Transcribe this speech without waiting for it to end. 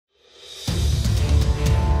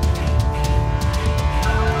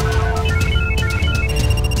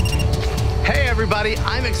everybody,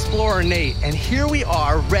 I'm Explorer Nate, and here we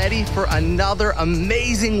are ready for another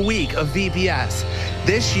amazing week of VBS.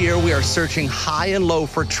 This year we are searching high and low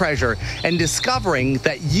for treasure and discovering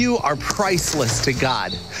that you are priceless to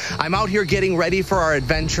God. I'm out here getting ready for our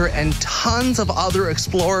adventure, and tons of other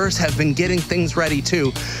explorers have been getting things ready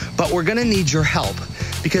too, but we're gonna need your help.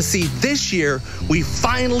 Because see, this year, we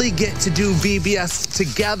finally get to do VBS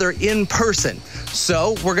together in person.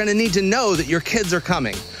 So we're gonna need to know that your kids are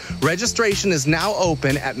coming. Registration is now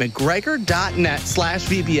open at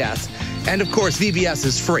mcgregor.net/VBS. And of course, VBS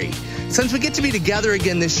is free. Since we get to be together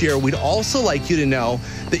again this year, we'd also like you to know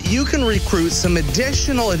that you can recruit some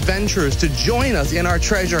additional adventurers to join us in our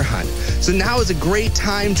treasure hunt. So now is a great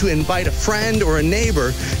time to invite a friend or a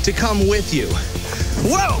neighbor to come with you.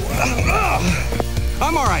 Whoa!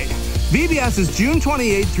 I'm all right. VBS is June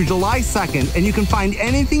 28th through July 2nd, and you can find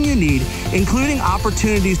anything you need, including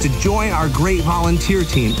opportunities to join our great volunteer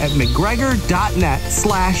team at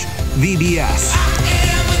mcgregor.net/VBS.